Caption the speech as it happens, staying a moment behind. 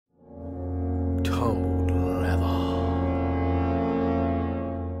toed leather.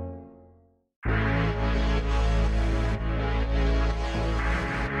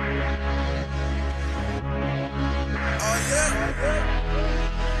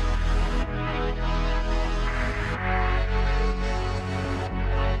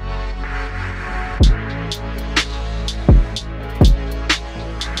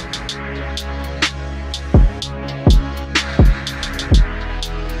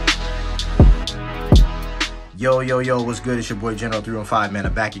 Yo, what's good? It's your boy General 315, man.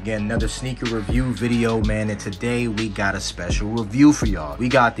 I'm back again. Another sneaker review video, man. And today we got a special review for y'all. We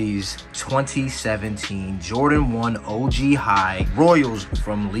got these 2017 Jordan 1 OG High Royals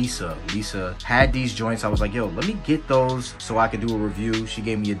from Lisa. Lisa had these joints. I was like, yo, let me get those so I could do a review. She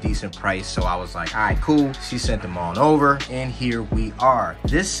gave me a decent price. So I was like, all right, cool. She sent them on over. And here we are.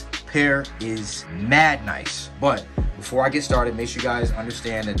 This pair is mad nice. But before I get started, make sure you guys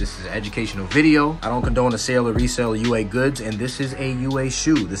understand that this is an educational video. I don't condone the sale or resale of UA goods, and this is a UA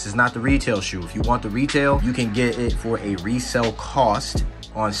shoe. This is not the retail shoe. If you want the retail, you can get it for a resale cost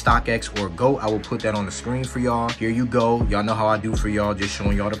on StockX or GOAT. I will put that on the screen for y'all. Here you go. Y'all know how I do for y'all, just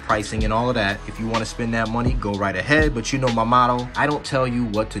showing y'all the pricing and all of that. If you want to spend that money, go right ahead. But you know my motto, I don't tell you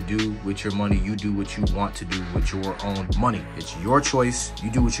what to do with your money. You do what you want to do with your own money. It's your choice. You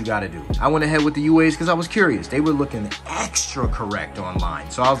do what you got to do. I went ahead with the UAs because I was curious. They were looking extra correct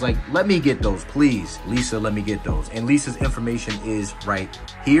online. So I was like, let me get those, please. Lisa, let me get those. And Lisa's information is right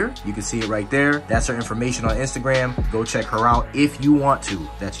here. You can see it right there. That's her information on Instagram. Go check her out if you want to.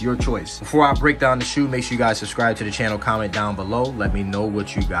 That's your choice. Before I break down the shoe, make sure you guys subscribe to the channel, comment down below. Let me know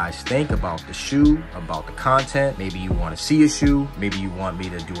what you guys think about the shoe, about the content. Maybe you want to see a shoe. Maybe you want me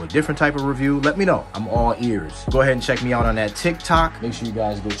to do a different type of review. Let me know. I'm all ears. Go ahead and check me out on that TikTok. Make sure you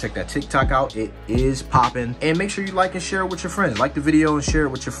guys go check that TikTok out. It is popping. And make sure you like and share it with your friends. Like the video and share it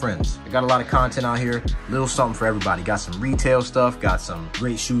with your friends. I got a lot of content out here. Little something for everybody. Got some retail stuff. Got some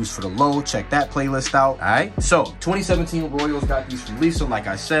great shoes for the low. Check that playlist out. All right. So 2017 Royals, got these from Lisa. Like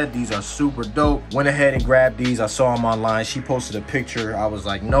I said, these are super dope. Went ahead and grabbed these. I saw them online. She posted a picture. I was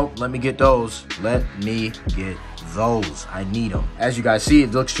like, nope, let me get those. Let me get those. I need them. As you guys see,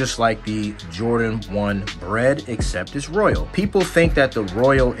 it looks just like the Jordan 1 Bred, except it's royal. People think that the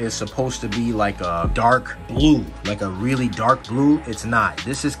royal is supposed to be like a dark blue, like a really dark blue. It's not.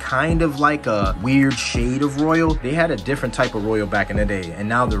 This is kind of like a weird shade of royal. They had a different type of royal back in the day, and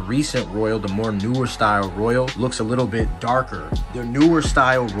now the recent royal, the more newer style royal, looks a little bit darker. The newer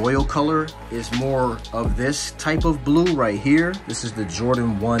style royal color is more of this type of blue right here. This is the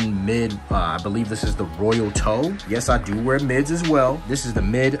Jordan 1 mid. I believe this is the royal toe. Yes, I do wear mids as well. This is the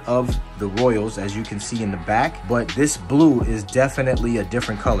mid of the Royals, as you can see in the back, but this blue is definitely a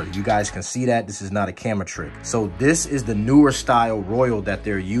different color. You guys can see that. This is not a camera trick. So this is the newer style Royal that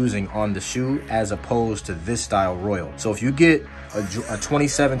they're using on the shoe, as opposed to this style Royal. So if you get a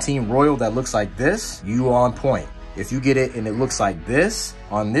 2017 Royal that looks like this, you are on point. If you get it and it looks like this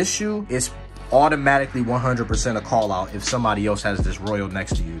on this shoe, it's automatically 100% a call out. If somebody else has this royal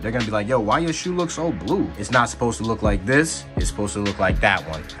next to you, they're gonna be like, yo, why your shoe looks so blue? It's not supposed to look like this. It's supposed to look like that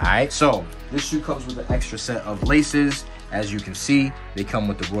one. All right, so this shoe comes with an extra set of laces. As you can see, they come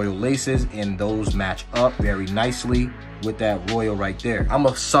with the royal laces, and those match up very nicely with that royal right there. I'm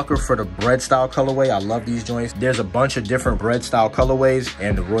a sucker for the Bred style colorway. I love these joints. There's a bunch of different Bred style colorways,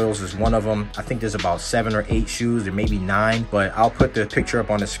 and the Royals is one of them. I think there's about 7 or 8 shoes, or maybe 9, but I'll put the picture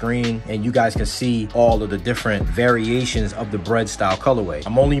up on the screen and you guys can see all of the different variations of the Bred style colorway.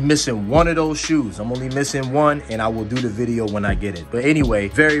 I'm only missing one of those shoes. I'm only missing one, and I will do the video when I get it. But anyway,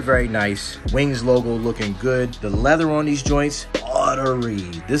 very, very nice. Wings logo looking good. The leather on these joints, buttery.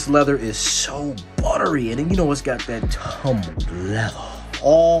 This leather is so buttery, and then you know it's got that tumbled leather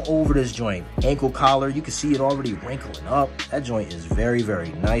all over this joint. Ankle collar, you can see it already wrinkling up. That joint is very,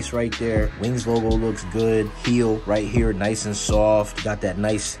 very nice right there. Wings logo looks good. Heel right here, nice and soft. Got that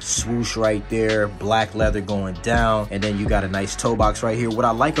nice swoosh right there. Black leather going down, and then you got a nice toe box right here. What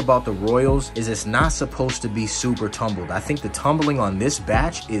I like about the Royals is it's not supposed to be super tumbled. I think the tumbling on this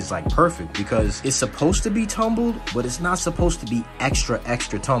batch is like perfect, because it's supposed to be tumbled, but it's not supposed to be extra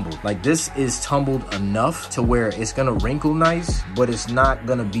tumbled. Like, this is tumbled enough to where it's gonna wrinkle nice, but it's not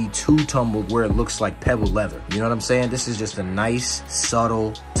gonna be too tumbled where it looks like pebble leather. You know what I'm saying? This is just a nice,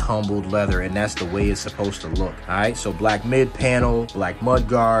 subtle, tumbled leather, and that's the way it's supposed to look. All right, so black mid panel, black mud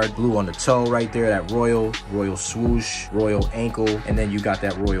guard, blue on the toe right there, that royal swoosh, royal ankle, and then you got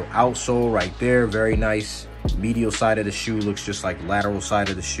that royal outsole right there. Very nice. Medial side of the shoe looks just like lateral side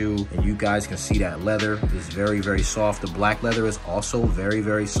of the shoe, and you guys can see that leather is very, very soft. The black leather is also very,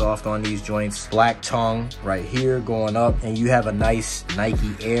 very soft on these joints. Black tongue right here going up, and you have a nice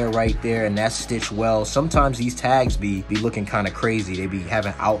Nike Air right there, and that's stitched well. Sometimes these tags be looking kind of crazy. They be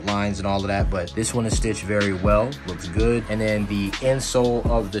having outlines and all of that, but this one is stitched very well, looks good. And then the insole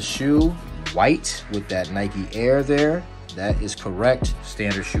of the shoe, white with that Nike Air there. That is correct.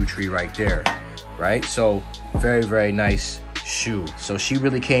 Standard shoe tree right there, right? So very, very nice shoe. So she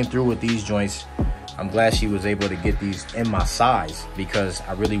really came through with these joints. I'm glad she was able to get these in my size because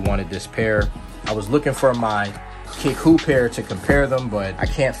I really wanted this pair. I was looking for my Kick Who pair to compare them, but I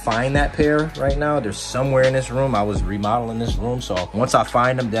can't find that pair right now. They're somewhere in this room. I was remodeling this room, so once I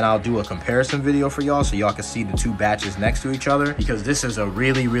find them, then I'll do a comparison video for y'all so y'all can see the two batches next to each other, because this is a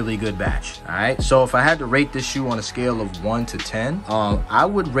really, really good batch. All right, so if I had to rate this shoe on a scale of 1 to 10, I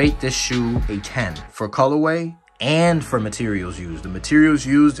would rate this shoe a 10 for colorway and for materials used. The materials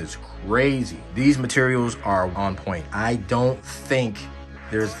used is crazy. These materials are on point. I don't think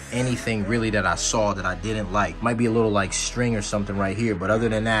there's anything really that I saw that I didn't like. Might be a little like string or something right here, but other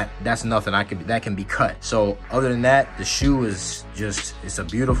than that, that's nothing that can be cut. So other than that, the shoe is just, it's a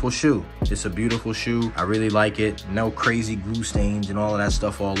beautiful shoe. It's a beautiful shoe. I really like it. No crazy glue stains and all of that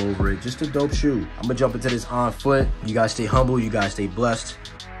stuff all over it. Just a dope shoe. I'm gonna jump into this on foot. You guys stay humble, you guys stay blessed,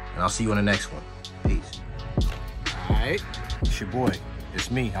 and I'll see you on the next one. Peace. All right, it's your boy. It's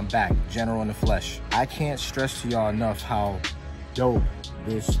me, I'm back, General in the flesh. I can't stress to y'all enough how dope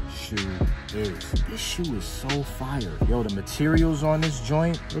this shoe is. This shoe is so fire. Yo, the materials on this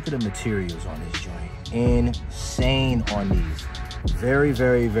joint, look at the materials on this joint. Insane on these. Very,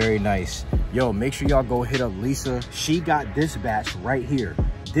 very, very nice. Yo, make sure y'all go hit up Lisa. She got this batch right here.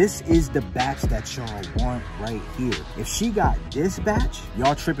 This is the batch that y'all want right here. If she got this batch,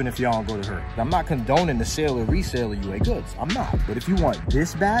 y'all tripping if y'all don't go to her. I'm not condoning the sale or resale of UA goods. I'm not. But if you want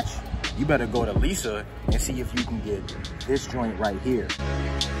this batch, you better go to Lisa and see if you can get this joint right here.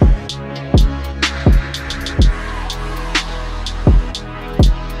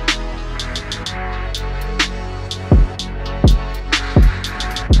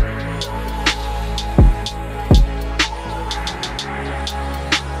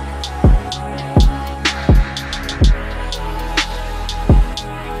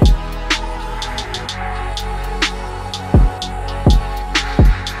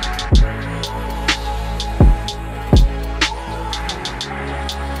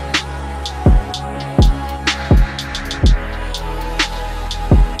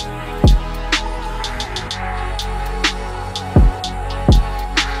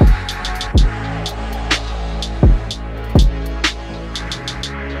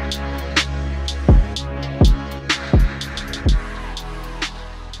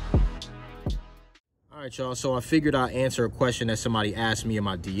 All right, y'all, so I figured I'd answer a question that somebody asked me in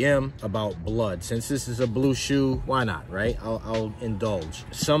my DM about blood. Since this is a blue shoe, why not, right? I'll indulge.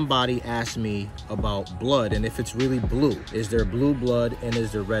 Somebody asked me about blood and if it's really blue. Is there blue blood and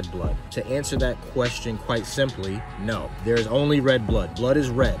is there red blood? To answer that question quite simply, no. There's only red blood. Blood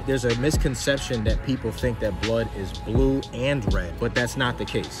is red. There's a misconception that people think that blood is blue and red, but that's not the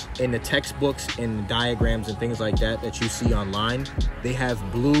case. In the textbooks and diagrams and things like that you see online, they have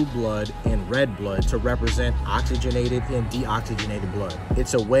blue blood and red blood to represent oxygenated and deoxygenated blood.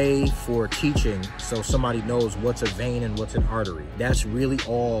 It's a way for teaching so somebody knows what's a vein and what's an artery. That's really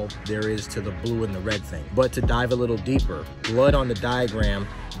all there is to the blue and the red thing. But to dive a little deeper, blood on the diagram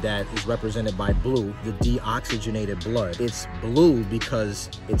that is represented by blue, the deoxygenated blood, it's blue because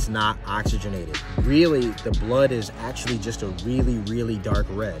it's not oxygenated. Really, the blood is actually just a really, really dark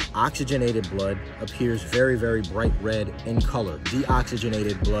red. Oxygenated blood appears very, very bright red in color.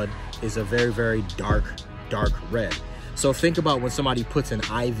 Deoxygenated blood is a very, very dark red. So think about when somebody puts an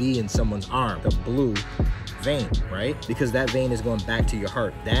IV in someone's arm, the blue vein, right? Because that vein is going back to your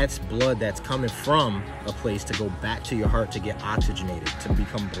heart. That's blood that's coming from a place to go back to your heart to get oxygenated, to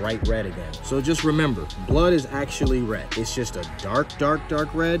become bright red again. So just remember, blood is actually red. It's just a dark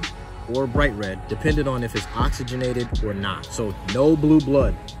red or bright red, depending on if it's oxygenated or not. So no blue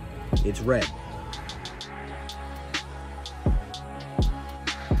blood, it's red.